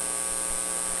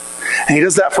 And he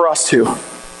does that for us too.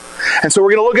 And so we're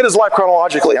going to look at his life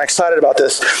chronologically. I'm excited about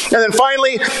this. And then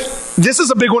finally, this is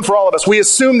a big one for all of us. We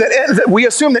assume that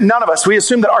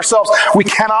ourselves, we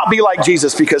cannot be like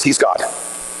Jesus because he's God.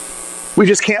 We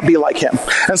just can't be like him.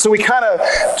 And so we kind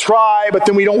of try, but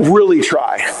then we don't really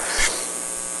try.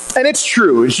 And it's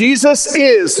true. Jesus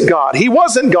is God. He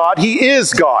wasn't God. He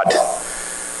is God.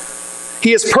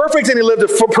 He is perfect and he lived a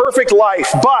perfect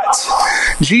life. But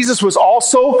Jesus was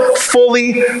also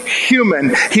fully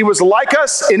human. He was like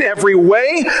us in every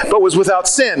way, but was without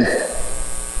sin.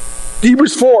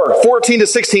 Hebrews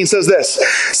 4:14-16 says this.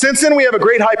 Since then we have a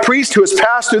great high priest who has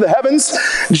passed through the heavens,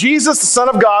 Jesus, the Son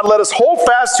of God, let us hold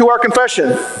fast to our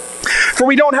confession. For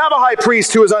we don't have a high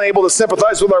priest who is unable to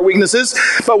sympathize with our weaknesses,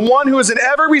 but one who in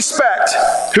every respect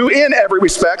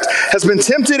has been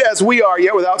tempted as we are,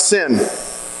 yet without sin.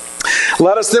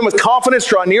 Let us then with confidence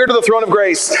draw near to the throne of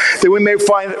grace, that we may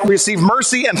receive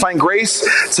mercy and find grace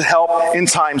to help in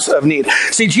times of need.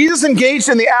 See, Jesus engaged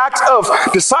in the act of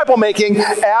disciple making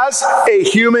as a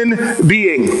human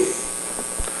being.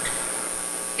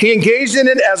 He engaged in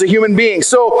it as a human being.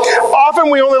 So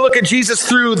often we only look at Jesus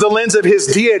through the lens of his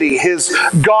deity, his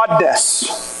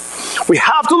godness. We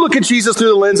have to look at Jesus through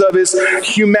the lens of his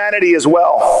humanity as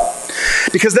well.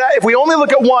 Because that, if we only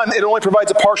look at one, it only provides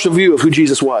a partial view of who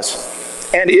Jesus was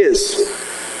and is.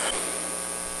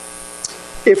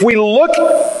 If we look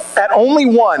at only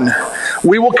one,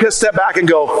 we will step back and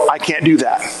go, I can't do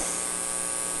that.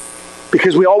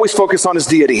 Because we always focus on his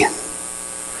deity.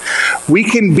 We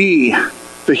can be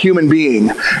the human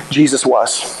being Jesus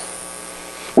was.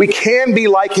 We can be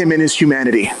like him in his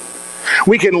humanity.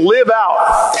 We can live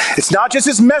out. It's not just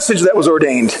his message that was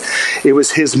ordained. It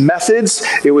was his methods.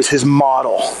 It was his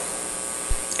model.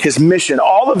 His mission.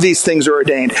 All of these things are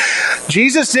ordained.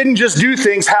 Jesus didn't just do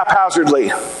things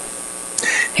haphazardly.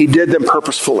 He did them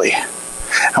purposefully.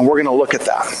 And we're going to look at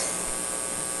that.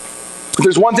 If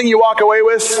there's one thing you walk away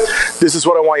with, this is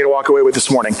what I want you to walk away with this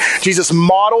morning. Jesus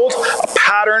modeled a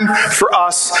pattern for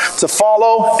us to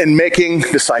follow in making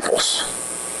disciples.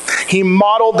 He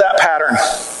modeled that pattern.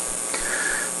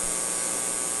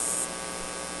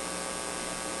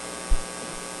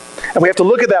 And we have to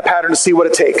look at that pattern to see what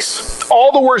it takes.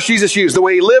 All the words Jesus used, the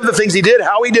way he lived, the things he did,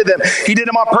 how he did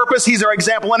them on purpose. He's our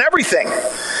example in everything.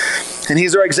 And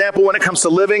he's our example when it comes to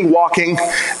living, walking,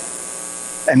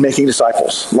 and making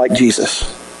disciples like Jesus.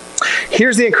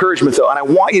 Here's the encouragement though, and I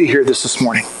want you to hear this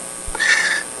morning.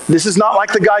 This is not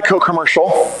like the Geico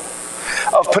commercial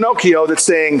of Pinocchio that's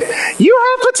saying, you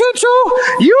have potential,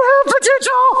 you have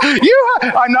potential,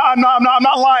 I'm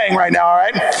not lying right now, all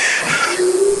right?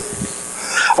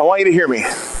 I want you to hear me.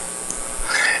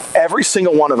 Every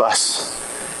single one of us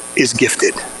is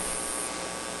gifted.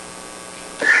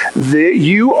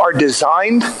 You are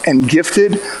designed and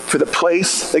gifted for the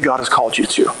place that God has called you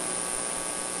to.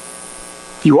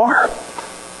 You are.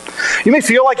 You may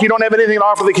feel like you don't have anything to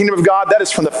offer the kingdom of God. That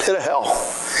is from the pit of hell.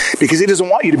 Because he doesn't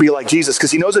want you to be like Jesus.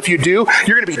 Because he knows if you do,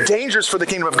 you're going to be dangerous for the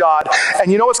kingdom of God.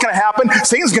 And you know what's going to happen?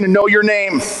 Satan's going to know your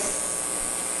name.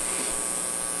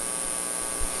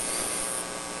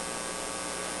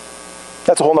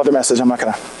 That's a whole other message I'm not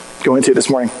going to go into this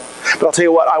morning. But I'll tell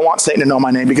you what, I want Satan to know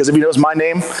my name. Because if he knows my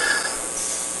name,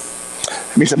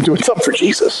 it means I'm doing something for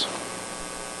Jesus.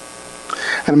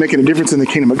 And I'm making a difference in the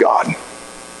kingdom of God.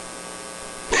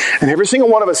 And every single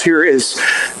one of us here is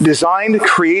designed,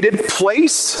 created,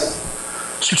 placed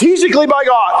strategically by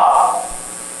God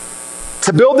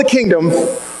to build the kingdom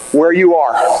where you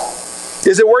are.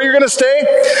 Is it where you're going to stay?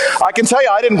 I can tell you,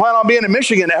 I didn't plan on being in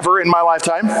Michigan ever in my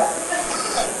lifetime.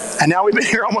 And now we've been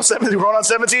here going on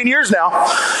 17 years now.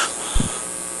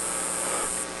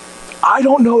 I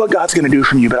don't know what God's going to do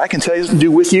from you, but I can tell you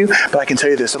do with you, but I can tell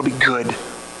you this, it'll be good.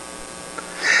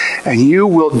 and you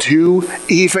will do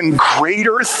even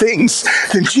greater things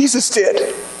than Jesus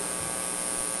did.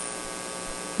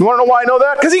 You want to know why I know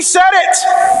that? Because he said it.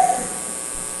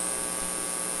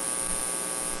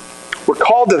 We're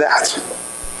called to that.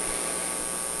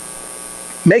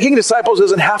 Making disciples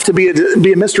doesn't have to be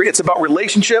a mystery. It's about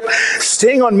relationship,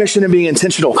 staying on mission, and being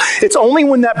intentional. It's only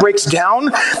when that breaks down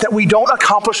that we don't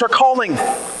accomplish our calling.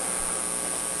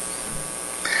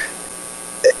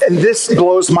 And this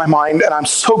blows my mind, and I'm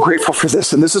so grateful for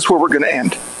this, and this is where we're going to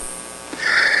end.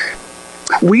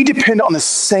 We depend on the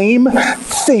same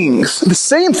things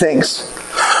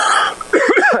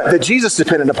that Jesus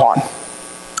depended upon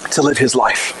to live his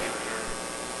life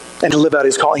and to live out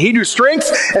his calling. He drew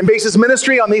strength and based his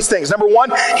ministry on these things. Number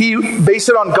one, he based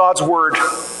it on God's word.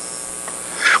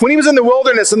 When he was in the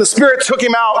wilderness and the Spirit took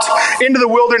him out into the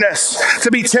wilderness to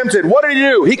be tempted, what did he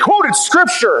do? He quoted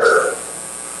Scripture.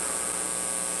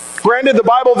 Granted, the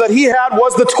Bible that he had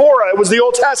was the Torah. It was the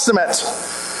Old Testament.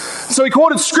 So he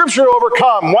quoted Scripture to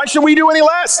overcome. Why should we do any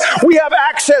less? We have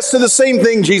access to the same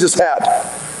thing Jesus had.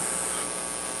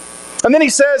 And then he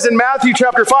says in Matthew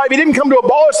chapter 5, he didn't come to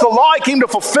abolish the law, he came to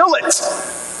fulfill it.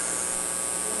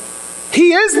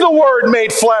 He is the Word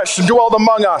made flesh and dwelled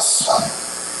among us.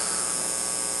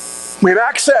 We have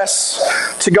access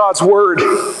to God's Word.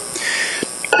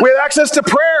 We have access to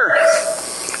prayer.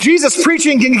 Jesus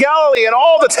preaching in Galilee and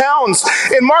all the towns.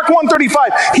 In Mark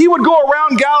 1:35, he would go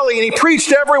around Galilee and he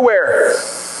preached everywhere.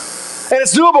 And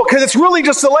it's doable because it's really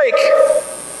just a lake.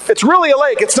 It's really a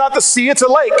lake. It's not the sea, it's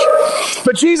a lake.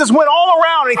 But Jesus went all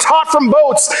around and he taught from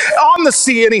boats on the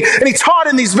sea. And he taught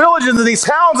in these villages and these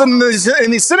towns and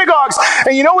in these synagogues.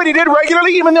 And you know what he did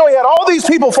regularly? Even though he had all these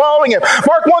people following him.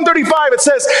 Mark 1:35, it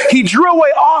says, he drew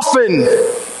away often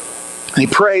and he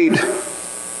prayed.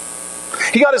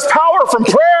 He got his power from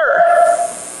prayer.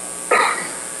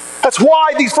 That's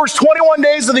why these first 21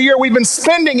 days of the year we've been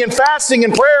spending in fasting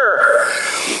and prayer.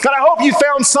 And I hope you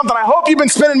found something. I hope you've been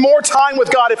spending more time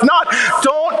with God. If not,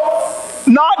 don't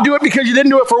not do it because you didn't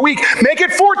do it for a week. Make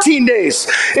it 14 days.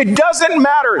 It doesn't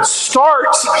matter. Start.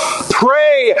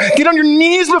 Pray. Get on your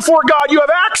knees before God. You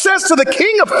have access to the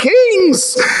King of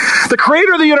Kings, the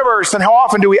creator of the universe. And how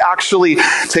often do we actually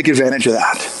take advantage of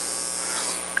that?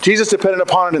 Jesus depended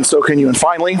upon it, and so can you. And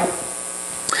finally,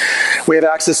 we have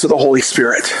access to the Holy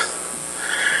Spirit.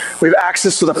 We have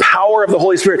access to the power of the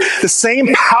Holy Spirit. The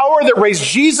same power that raised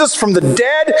Jesus from the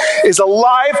dead is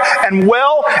alive and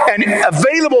well and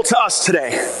available to us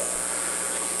today.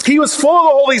 He was full of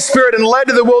the Holy Spirit and led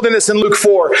to the wilderness in Luke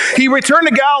 4. He returned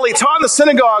to Galilee, taught in the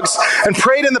synagogues, and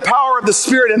prayed in the power of the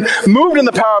Spirit and moved in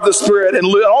the power of the Spirit, and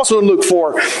also in Luke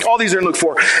 4. All these are in Luke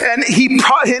 4. And he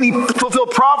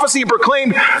fulfilled prophecy and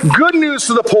proclaimed good news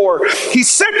to the poor. He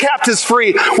set captives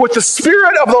free with the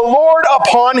Spirit of the Lord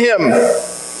upon him.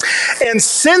 And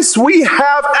since we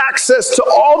have access to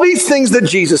all these things that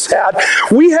Jesus had,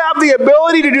 we have the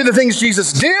ability to do the things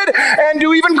Jesus did and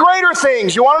do even greater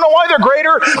things. You want to know why they're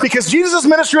greater? Because Jesus'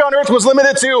 ministry on earth was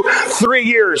limited to 3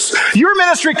 years. Your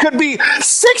ministry could be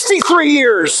 63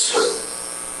 years.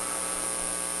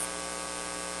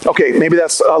 Okay, maybe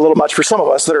that's a little much for some of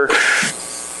us that are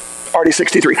already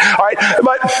 63. All right,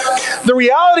 but the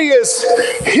reality is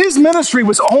his ministry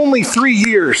was only 3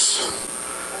 years.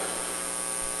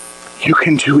 You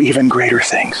can do even greater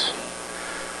things.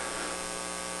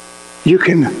 You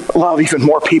can love even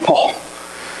more people.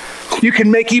 You can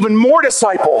make even more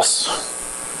disciples.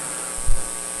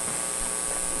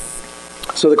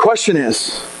 So the question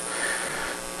is,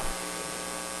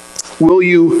 will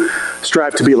you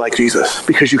strive to be like Jesus?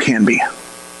 Because you can be.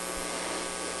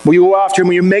 Will you go after him?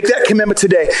 Will you make that commitment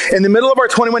today? In the middle of our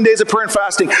 21 days of prayer and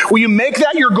fasting, will you make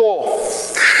that your goal?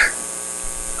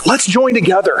 Let's join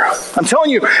together. I'm telling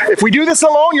you, if we do this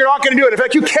alone, you're not going to do it. In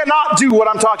fact, you cannot do what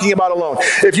I'm talking about alone.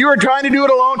 If you are trying to do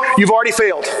it alone, you've already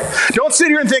failed. Don't sit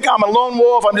here and think, I'm a lone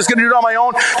wolf, I'm just going to do it on my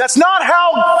own. That's not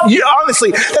how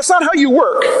you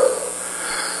work.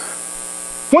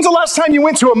 When's the last time you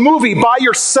went to a movie by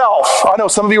yourself? I know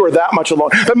some of you are that much alone,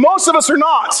 but most of us are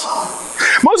not.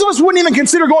 Most of us wouldn't even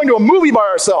consider going to a movie by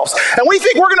ourselves. And we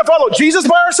think we're going to follow Jesus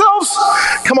by ourselves?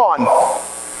 Come on.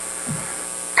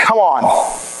 Come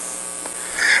on.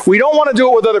 We don't want to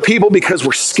do it with other people because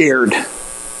we're scared. And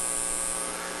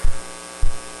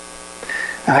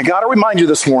I got to remind you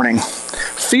this morning,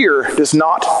 fear does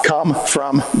not come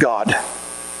from God.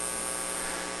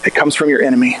 It comes from your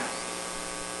enemy.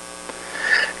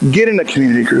 Get in a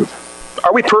community group.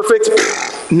 Are we perfect?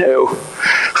 No.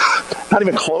 Not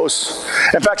even close.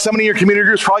 In fact, somebody in your community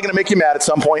group is probably going to make you mad at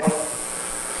some point.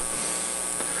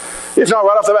 If not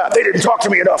right off the bat, they didn't talk to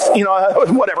me enough,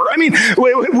 whatever. I mean,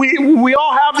 we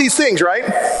all have these things, right?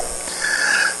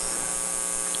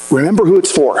 remember who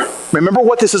it's for. Remember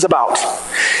what this is about.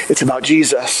 It's about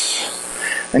Jesus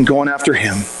and going after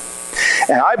him.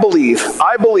 And I believe,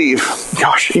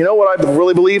 gosh, you know what I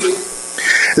really believe?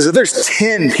 Is that there's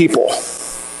 10 people.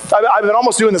 I've been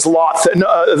almost doing this lot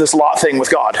thing with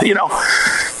God, you know.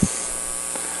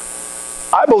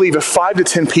 I believe if 5 to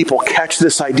 10 people catch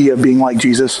this idea of being like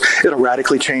Jesus, it'll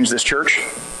radically change this church.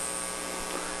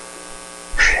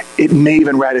 It may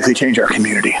even radically change our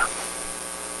community.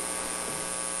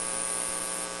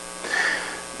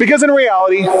 Because in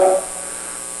reality,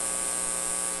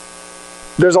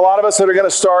 there's a lot of us that are going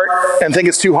to start and think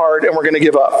it's too hard and we're going to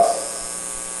give up.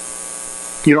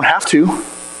 You don't have to.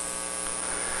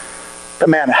 But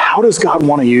man, how does God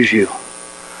want to use you?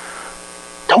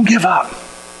 Don't give up.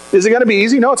 Is it going to be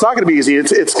easy? No, it's not going to be easy.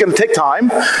 It's going to take time.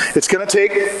 It's going to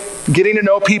take getting to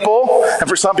know people. And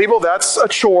for some people, that's a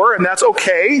chore, and that's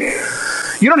okay.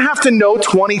 You don't have to know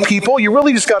 20 people. You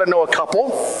really just got to know a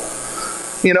couple.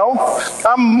 You know,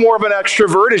 I'm more of an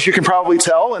extrovert, as you can probably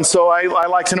tell, and so I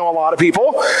like to know a lot of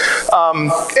people.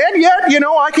 And yet, you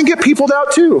know, I can get peopled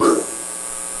out too.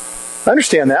 I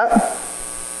understand that.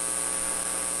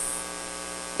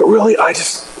 But really,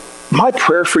 my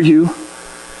prayer for you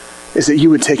is that you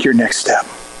would take your next step.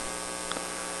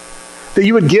 That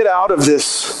you would get out of the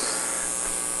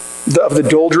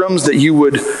doldrums, that you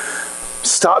would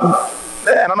stop,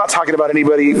 and I'm not talking about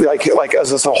anybody like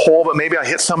as a whole, but maybe I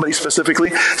hit somebody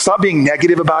specifically. Stop being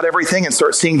negative about everything and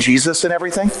start seeing Jesus in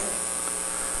everything.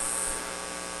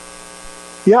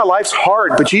 Yeah, life's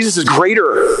hard, but Jesus is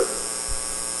greater.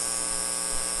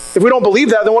 If we don't believe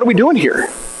that, then what are we doing here?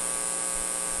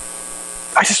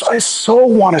 I so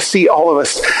want to see all of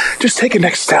us just take a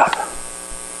next step.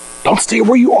 Don't stay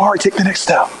where you are. Take the next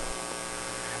step.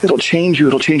 It'll change you.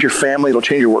 It'll change your family. It'll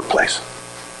change your workplace.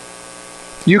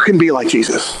 You can be like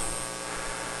Jesus.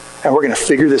 And we're going to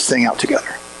figure this thing out together.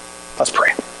 Let's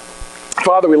pray.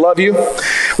 Father, we love you.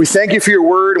 We thank you for your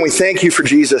word, and we thank you for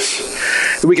Jesus.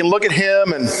 That we can look at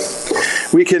him and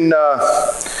we can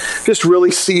just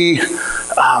really see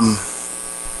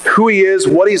who he is,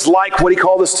 what he's like, what he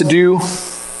called us to do.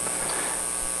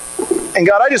 And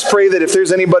God, I just pray that if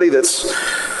there's anybody that's,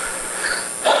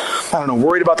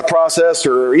 worried about the process,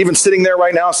 or even sitting there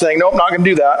right now saying, nope, not going to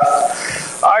do that,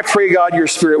 I pray, God, your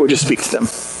Spirit would just speak to them.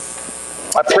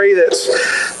 I pray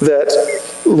that,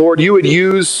 Lord, you would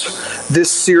use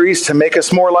this series to make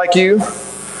us more like you,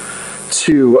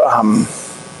 to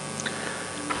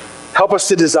help us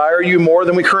to desire you more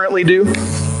than we currently do.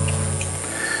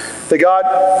 That, God,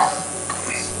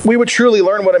 we would truly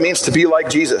learn what it means to be like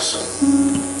Jesus.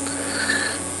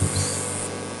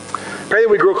 Pray that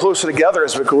we grow closer together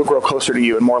as we grow closer to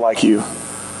you and more like you.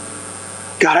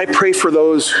 God, I pray for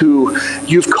those who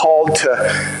you've called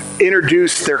to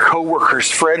introduce their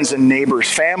coworkers, friends, and neighbors,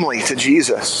 family to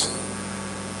Jesus.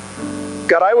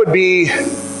 God, I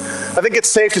think it's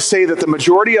safe to say that the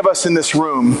majority of us in this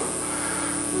room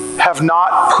have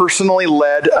not personally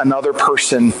led another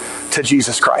person to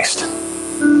Jesus Christ.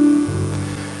 And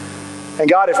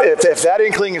God, if that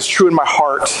inkling is true in my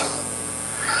heart,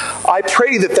 I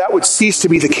pray that would cease to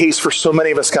be the case for so many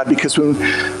of us, God, because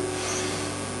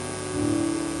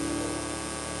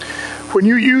when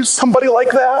you use somebody like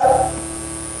that,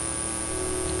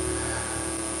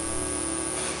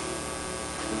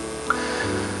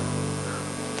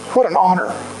 what an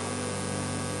honor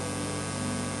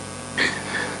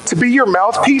to be your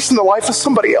mouthpiece in the life of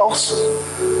somebody else.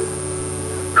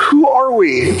 Who are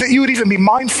we that you would even be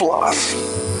mindful of us?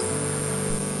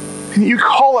 And you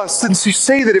call us and you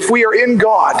say that if we are in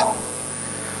God,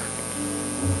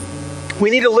 we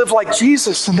need to live like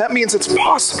Jesus, and that means it's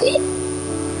possible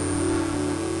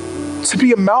to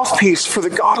be a mouthpiece for the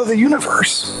God of the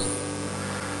universe.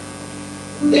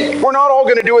 We're not all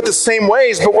going to do it the same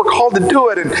ways, but we're called to do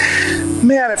it. And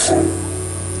man, if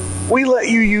we let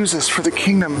you use us for the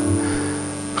kingdom,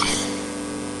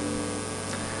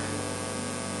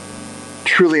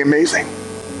 truly amazing.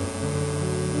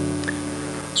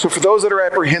 So for those that are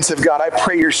apprehensive, God, I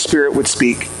pray your Spirit would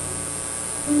speak.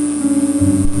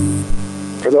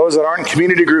 For those that aren't in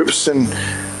community groups and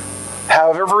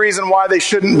have every reason why they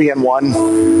shouldn't be in one,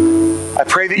 I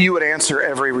pray that you would answer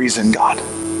every reason, God.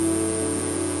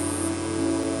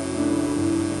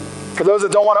 For those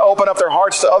that don't want to open up their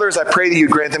hearts to others, I pray that you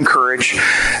grant them courage.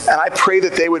 And I pray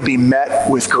that they would be met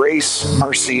with grace,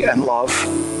 mercy, and love.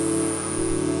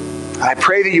 And I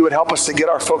pray that you would help us to get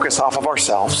our focus off of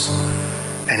ourselves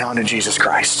and onto Jesus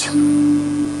Christ,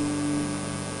 who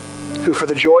for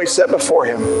the joy set before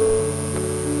him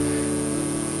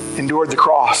endured the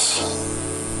cross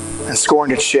and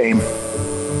scorned its shame.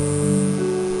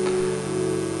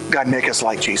 God, make us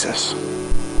like Jesus.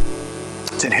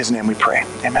 It's in his name we pray.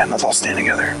 Amen. Let's all stand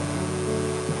together.